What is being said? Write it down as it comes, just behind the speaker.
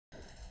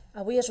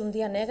Avui és un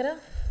dia negre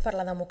per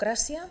la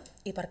democràcia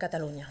i per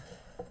Catalunya.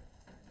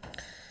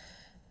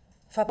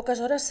 Fa poques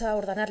hores s'ha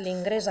ordenat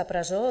l'ingrés a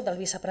presó del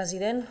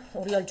vicepresident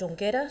Oriol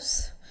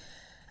Junqueras,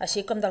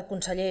 així com del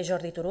conseller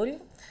Jordi Turull,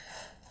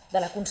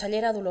 de la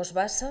consellera Dolors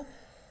Bassa,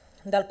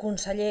 del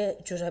conseller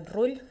Josep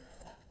Rull,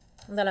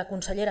 de la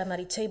consellera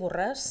Meritxell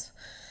Borràs,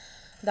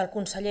 del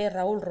conseller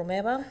Raül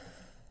Romeva,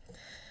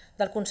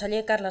 del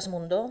conseller Carles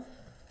Mundó,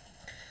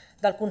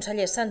 del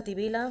conseller Santi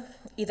Vila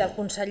i del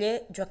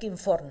conseller Joaquim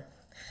Forn,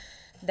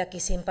 de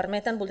qui, si em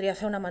permeten, voldria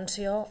fer una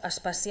menció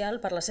especial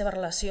per la seva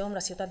relació amb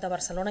la ciutat de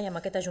Barcelona i amb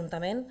aquest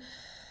Ajuntament,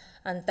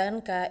 en tant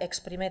que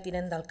exprimer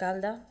tinent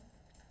d'alcalde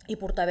i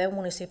portaveu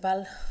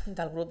municipal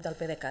del grup del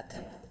PDeCAT.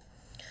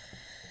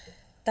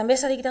 També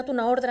s'ha dictat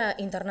una ordre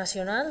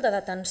internacional de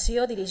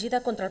detenció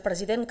dirigida contra el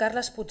president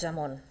Carles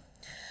Puigdemont,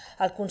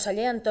 el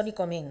conseller Antoni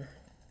Comín,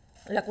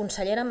 la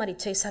consellera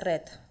Meritxell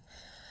Serret,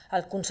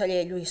 el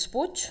conseller Lluís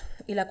Puig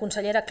i la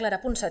consellera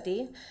Clara Ponsatí,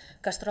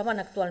 que es troben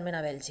actualment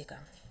a Bèlgica.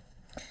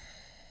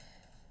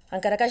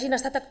 Encara que hagin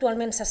estat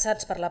actualment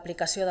cessats per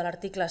l'aplicació de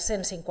l'article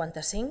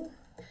 155,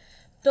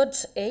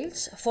 tots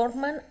ells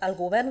formen el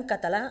govern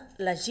català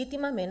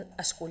legítimament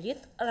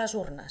escollit a les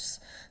urnes,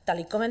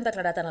 tal com hem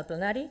declarat en el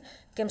plenari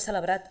que hem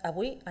celebrat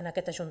avui en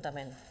aquest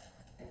Ajuntament.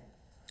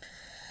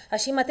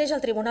 Així mateix,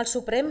 el Tribunal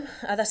Suprem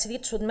ha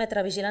decidit sotmetre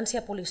a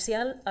vigilància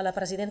policial a la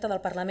presidenta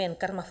del Parlament,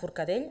 Carme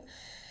Forcadell,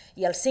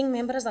 i els 5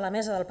 membres de la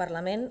mesa del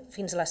Parlament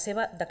fins a la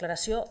seva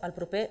declaració el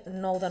proper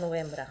 9 de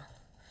novembre.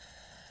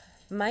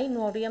 Mai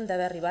no hauríem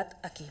d'haver arribat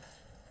aquí.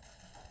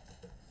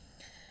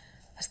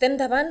 Estem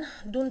davant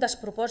d'un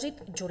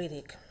despropòsit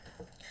jurídic,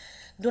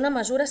 d'una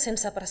mesura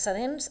sense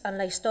precedents en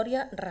la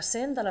història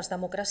recent de les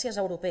democràcies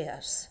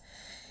europees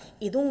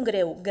i d'un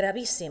greu,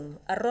 gravíssim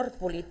error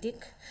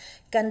polític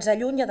que ens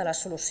allunya de la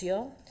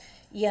solució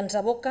i ens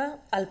aboca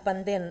al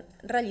pendent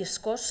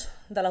relliscós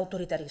de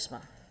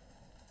l'autoritarisme.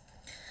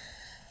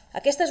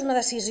 Aquesta és una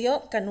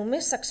decisió que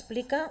només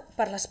s'explica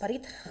per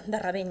l'esperit de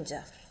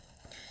revenja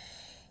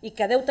i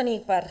que deu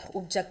tenir per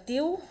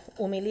objectiu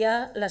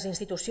humiliar les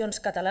institucions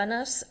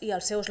catalanes i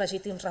els seus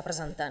legítims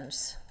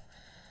representants.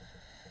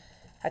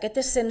 Aquest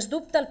és, sens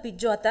dubte, el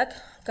pitjor atac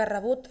que ha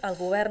rebut el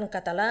govern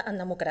català en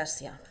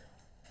democràcia.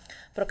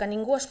 Però que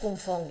ningú es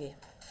confongui.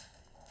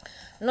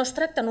 No es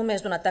tracta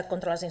només d'un atac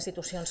contra les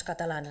institucions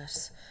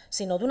catalanes,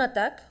 sinó d'un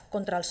atac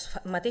contra els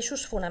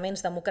mateixos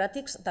fonaments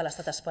democràtics de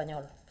l'estat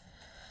espanyol.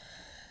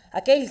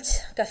 Aquells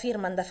que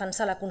afirmen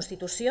defensar la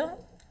Constitució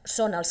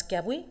són els que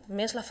avui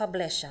més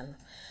l'afableixen,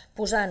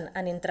 posant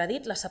en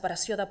entredit la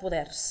separació de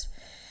poders.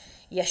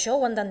 I això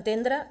ho han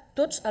d'entendre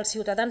tots els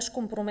ciutadans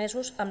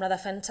compromesos amb la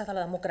defensa de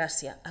la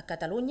democràcia a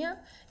Catalunya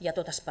i a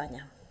tot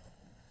Espanya.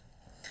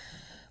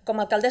 Com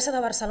a alcaldessa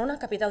de Barcelona,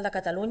 capital de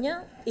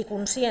Catalunya, i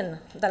conscient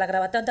de la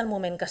gravetat del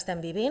moment que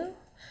estem vivint,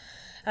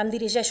 em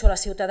dirigeixo a la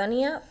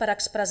ciutadania per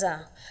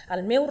expressar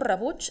el meu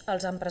rebuig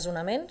als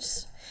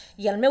empresonaments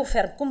i el meu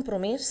ferm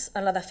compromís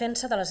en la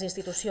defensa de les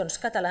institucions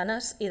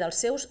catalanes i dels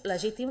seus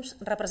legítims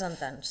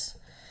representants.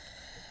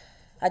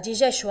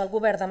 Exigeixo al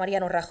govern de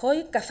Mariano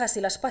Rajoy que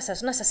faci les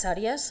passes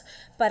necessàries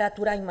per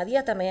aturar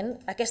immediatament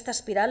aquesta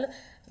espiral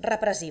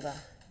repressiva.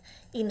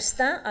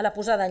 Instar a la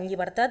posada en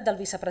llibertat del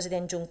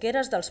vicepresident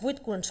Junqueras, dels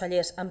 8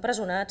 consellers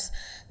empresonats,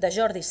 de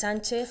Jordi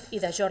Sánchez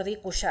i de Jordi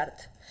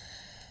Cuixart.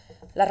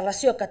 La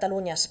relació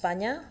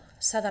Catalunya-Espanya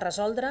s'ha de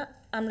resoldre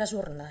amb les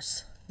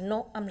urnes,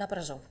 no amb la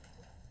presó.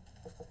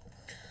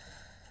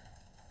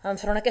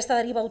 Enfront a aquesta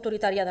deriva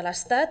autoritària de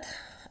l'Estat,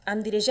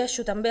 em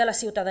dirigeixo també a la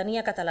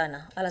ciutadania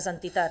catalana, a les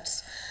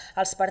entitats,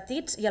 als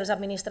partits i a les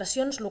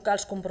administracions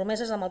locals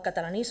compromeses amb el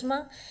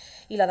catalanisme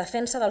i la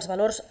defensa dels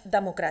valors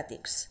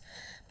democràtics,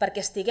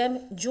 perquè estiguem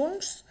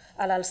junts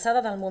a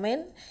l'alçada del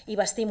moment i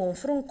bastim un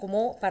front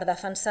comú per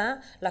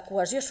defensar la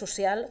cohesió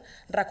social,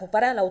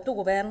 recuperar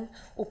l'autogovern,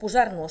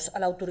 oposar-nos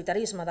a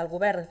l'autoritarisme del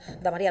govern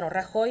de Mariano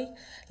Rajoy,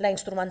 la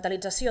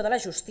instrumentalització de la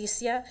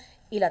justícia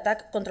i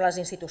l'atac contra les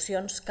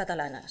institucions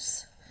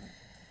catalanes.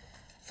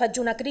 Faig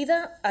una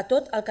crida a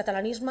tot el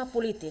catalanisme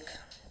polític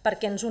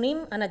perquè ens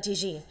unim en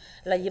exigir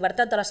la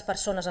llibertat de les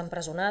persones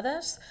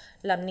empresonades,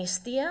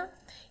 l'amnistia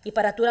i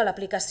per aturar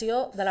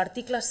l'aplicació de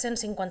l'article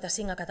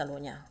 155 a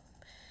Catalunya.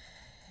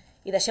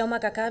 I deixeu-me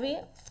que acabi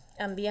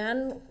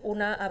enviant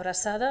una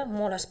abraçada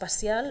molt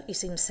especial i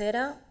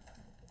sincera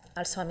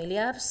als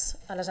familiars,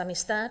 a les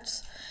amistats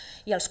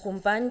i als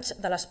companys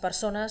de les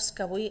persones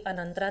que avui han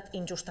entrat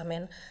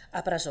injustament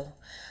a presó,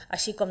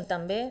 així com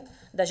també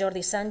de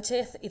Jordi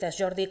Sánchez i de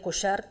Jordi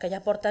Cuixart, que ja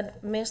porten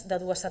més de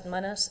 2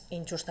 setmanes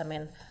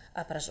injustament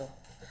a presó.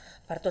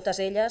 Per totes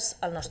elles,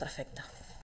 el nostre afecte.